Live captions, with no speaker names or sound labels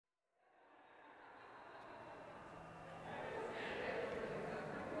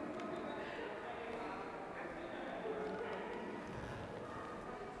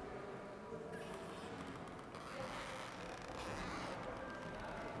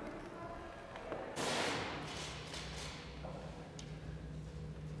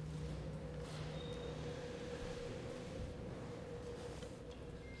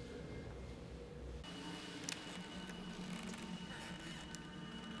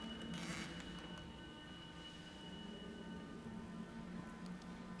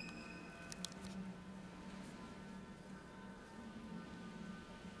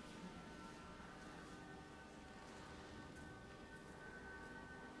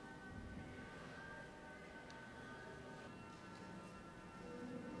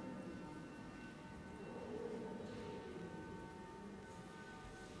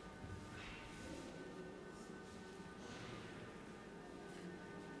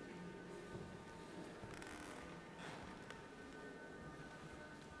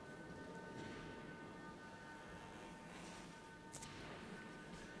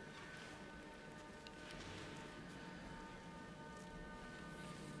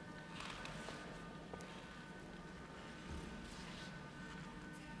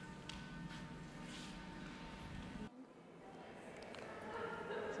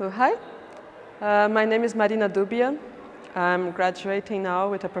So hi, my name is Marina Dubia. I'm graduating now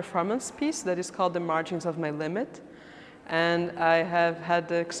with a performance piece that is called The Margins of My Limit. And I have had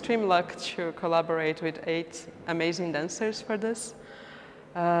the extreme luck to collaborate with 8 amazing dancers for this.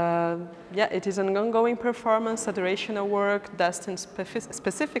 Yeah, it is an ongoing performance, a durational work destined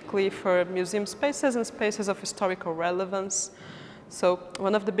specifically for museum spaces and spaces of historical relevance. So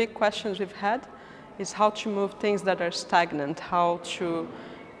one of the big questions we've had is how to move things that are stagnant, how to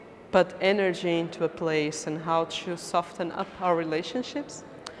put energy into a place, and how to soften up our relationships.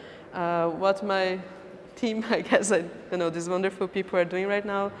 What my team, I guess, these wonderful people are doing right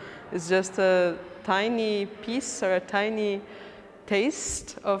now is just a tiny piece or a tiny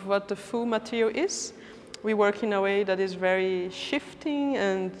taste of what the full material is. We work in a way that is very shifting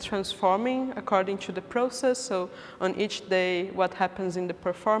and transforming according to the process. So on each day, what happens in the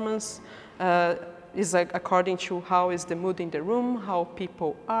performance is like according to how is the mood in the room, how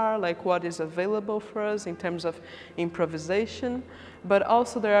people are, like what is available for us in terms of improvisation. But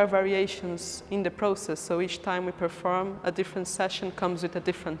also there are variations in the process. So each time we perform, a different session comes with a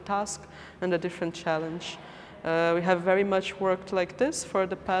different task and a different challenge. We have very much worked like this for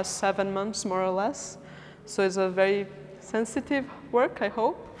the past 7 months, more or less. So it's a very sensitive work, I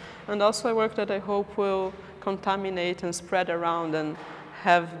hope, and also a work that I hope will contaminate and spread around and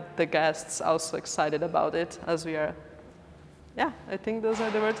have the guests also excited about it as we are. Yeah, I think those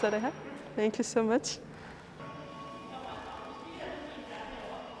are the words that I have. Thank you so much.